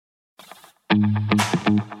Hello,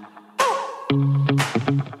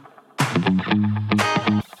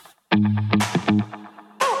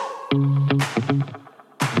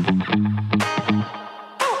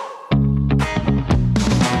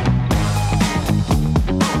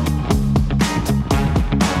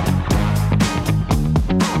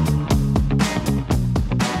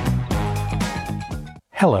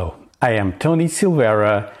 I am Tony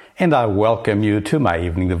Silveira and I welcome you to my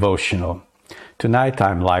evening devotional. Tonight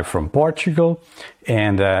I'm live from Portugal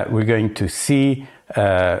and we're going to see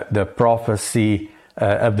the prophecy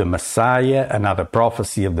of the Messiah, another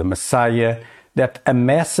prophecy of the Messiah, that a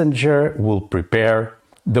messenger will prepare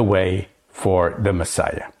the way for the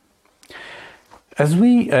Messiah. As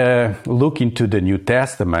we look into the New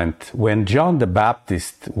Testament, when John the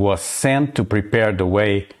Baptist was sent to prepare the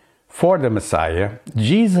way for the Messiah,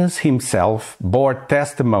 Jesus himself bore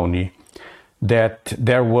testimony that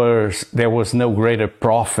there was no greater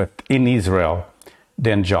prophet in Israel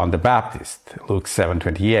than John the Baptist, Luke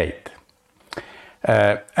 7:28.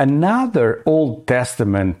 Another Old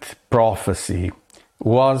Testament prophecy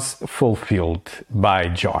was fulfilled by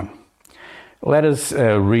John. Let us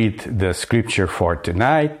read the scripture for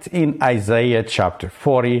tonight in Isaiah chapter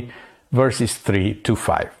 40, verses 3 to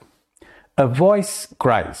 5. A voice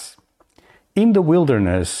cries, "In the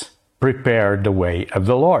wilderness, prepare the way of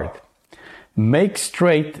the Lord. Make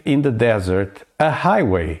straight in the desert a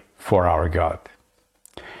highway for our God.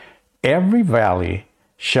 Every valley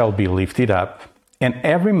shall be lifted up, and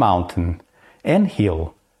every mountain and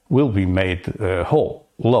hill will be made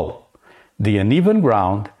low. The uneven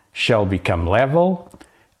ground shall become level,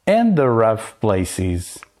 and the rough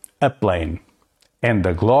places a plain. And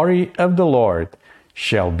the glory of the Lord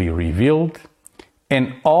shall be revealed,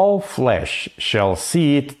 and all flesh shall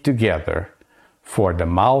see it together, for the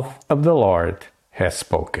mouth of the Lord has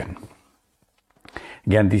spoken."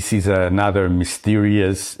 Again, this is another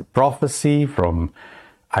mysterious prophecy from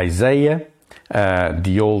Isaiah.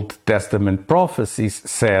 The Old Testament prophecies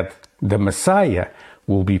said the Messiah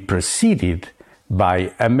will be preceded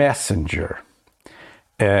by a messenger.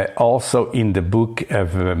 Also in the book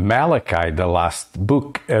of Malachi, the last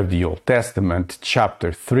book of the Old Testament,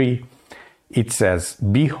 chapter 3, it says,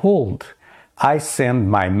 "Behold, I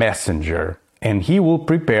send my messenger, and he will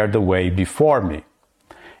prepare the way before me.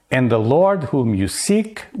 And the Lord whom you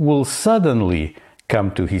seek will suddenly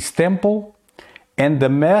come to his temple, and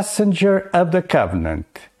the messenger of the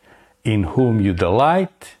covenant, in whom you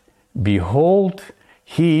delight, behold,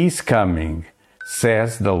 he is coming,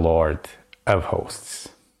 says the Lord of hosts."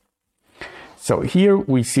 So here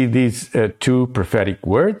we see these two prophetic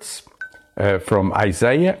words from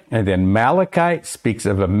Isaiah, and then Malachi speaks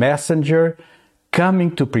of a messenger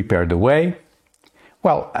coming to prepare the way.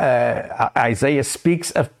 Well, Isaiah speaks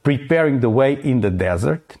of preparing the way in the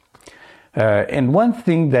desert. And one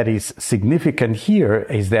thing that is significant here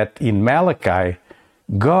is that in Malachi,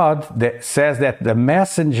 God says that the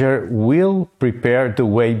messenger will prepare the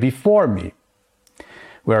way before me.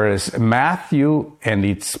 Whereas Matthew and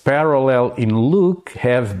its parallel in Luke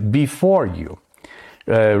have "before you,"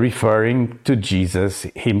 referring to Jesus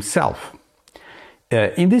himself.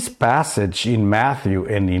 In this passage in Matthew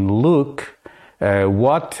and in Luke,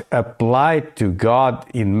 what applied to God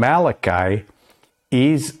in Malachi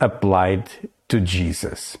is applied to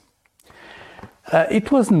Jesus.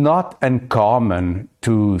 It was not uncommon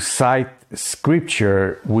to cite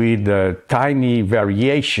scripture with tiny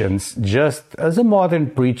variations, just as a modern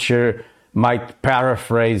preacher might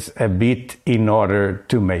paraphrase a bit in order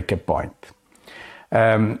to make a point.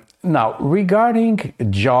 Now, regarding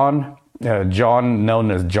John, known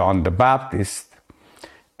as John the Baptist,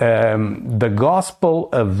 the Gospel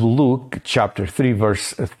of Luke, chapter 3,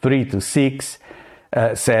 verse 3 to 6,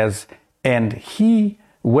 says, "And he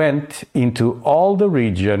went into all the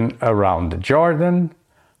region around the Jordan,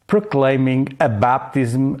 proclaiming a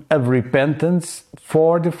baptism of repentance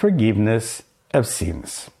for the forgiveness of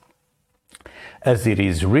sins. As it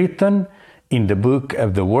is written in the book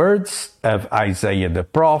of the words of Isaiah the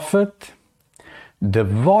prophet, the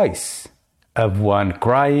voice of one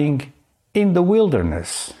crying in the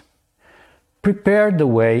wilderness, prepare the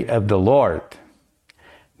way of the Lord,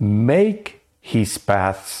 make his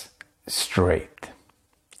paths straight.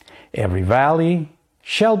 Every valley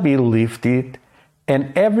shall be lifted,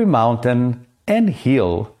 and every mountain and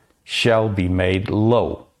hill shall be made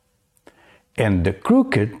low, and the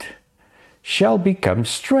crooked shall become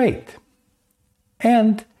straight,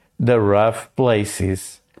 and the rough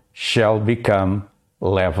places shall become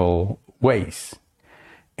level ways,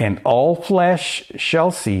 and all flesh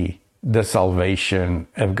shall see the salvation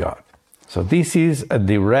of God." So this is a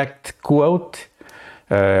direct quote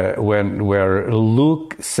where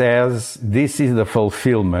Luke says this is the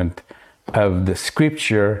fulfillment of the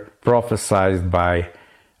scripture prophesied by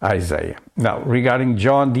Isaiah. Now, regarding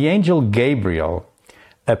John, the angel Gabriel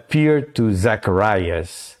appeared to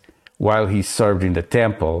Zacharias while he served in the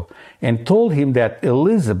temple and told him that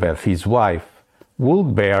Elizabeth, his wife,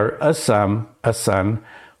 would bear a son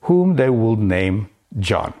whom they would name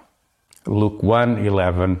John. Luke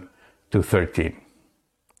 1:11-13.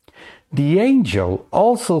 The angel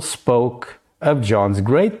also spoke of John's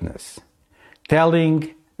greatness,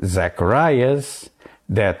 telling Zacharias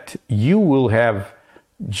that you will have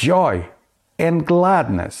joy and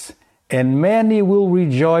gladness, and many will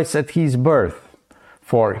rejoice at his birth,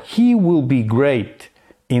 for he will be great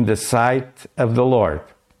in the sight of the Lord,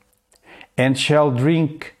 and shall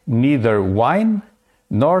drink neither wine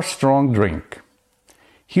nor strong drink.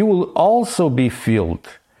 He will also be filled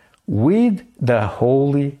with the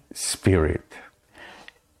Holy Spirit,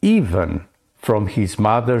 even from his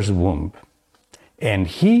mother's womb, and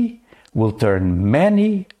he will turn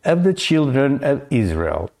many of the children of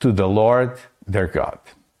Israel to the Lord their God.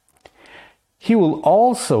 He will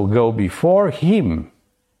also go before him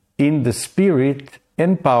in the spirit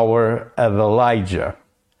and power of Elijah,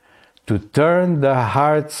 to turn the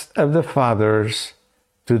hearts of the fathers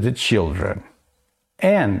to the children,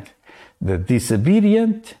 and the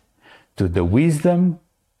disobedient to the wisdom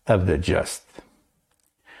of the just,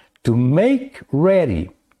 to make ready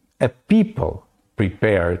a people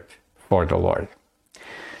prepared for the Lord.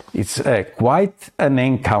 It's quite an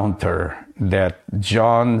encounter that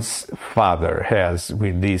John's father has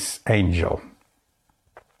with this angel.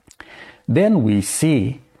 Then we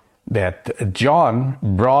see that John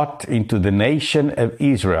brought into the nation of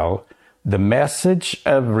Israel the message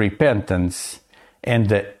of repentance and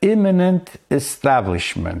the imminent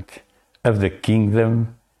establishment of the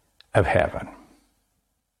kingdom of heaven.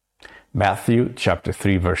 Matthew chapter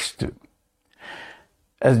 3, verse 2.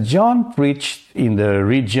 As John preached in the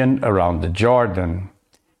region around the Jordan,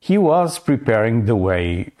 he was preparing the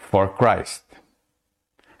way for Christ.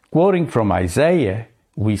 Quoting from Isaiah,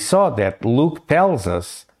 we saw that Luke tells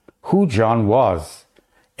us who John was,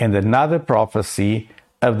 and another prophecy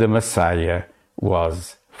of the Messiah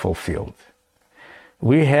was fulfilled.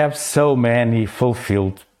 We have so many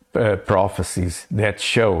fulfilled prophecies that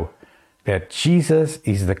show that Jesus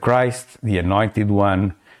is the Christ, the Anointed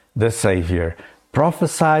One, the Savior,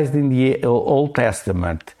 prophesied in the Old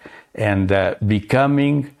Testament, and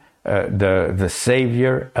becoming the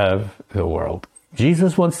Savior of the world.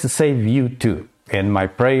 Jesus wants to save you too. And my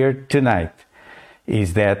prayer tonight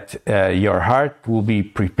is that your heart will be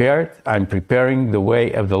prepared. I'm preparing the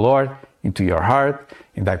way of the Lord into your heart,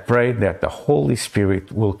 and I pray that the Holy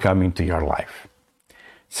Spirit will come into your life.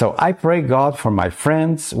 So I pray, God, for my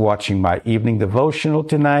friends watching my evening devotional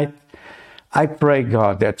tonight. I pray,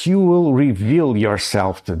 God, that you will reveal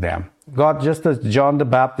yourself to them. God, just as John the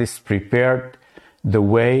Baptist prepared the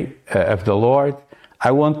way of the Lord,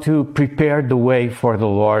 I want to prepare the way for the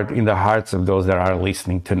Lord in the hearts of those that are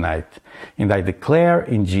listening tonight. And I declare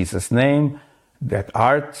in Jesus' name that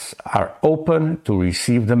hearts are open to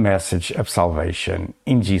receive the message of salvation.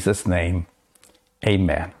 In Jesus' name,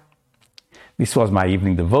 amen. This was my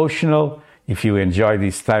evening devotional. If you enjoyed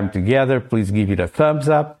this time together, please give it a thumbs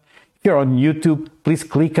up. If you're on YouTube, please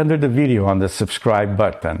click under the video on the subscribe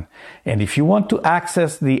button. And if you want to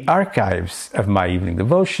access the archives of my evening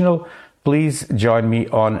devotional, please join me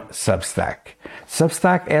on Substack.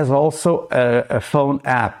 Substack has also a phone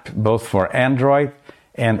app, both for Android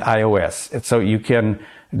and iOS. And so you can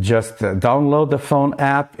just download the phone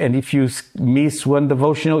app, and if you miss one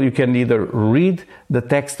devotional, you can either read the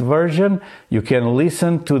text version, you can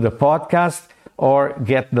listen to the podcast, or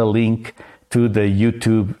get the link to the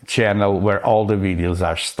YouTube channel where all the videos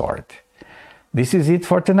are stored. This is it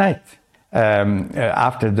for tonight.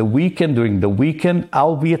 After the weekend, during the weekend,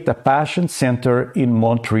 I'll be at the Passion Center in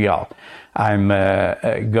Montreal. I'm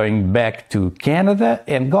going back to Canada,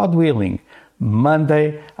 and God willing,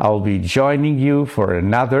 Monday, I'll be joining you for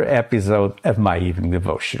another episode of my evening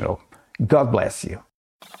devotional. God bless you.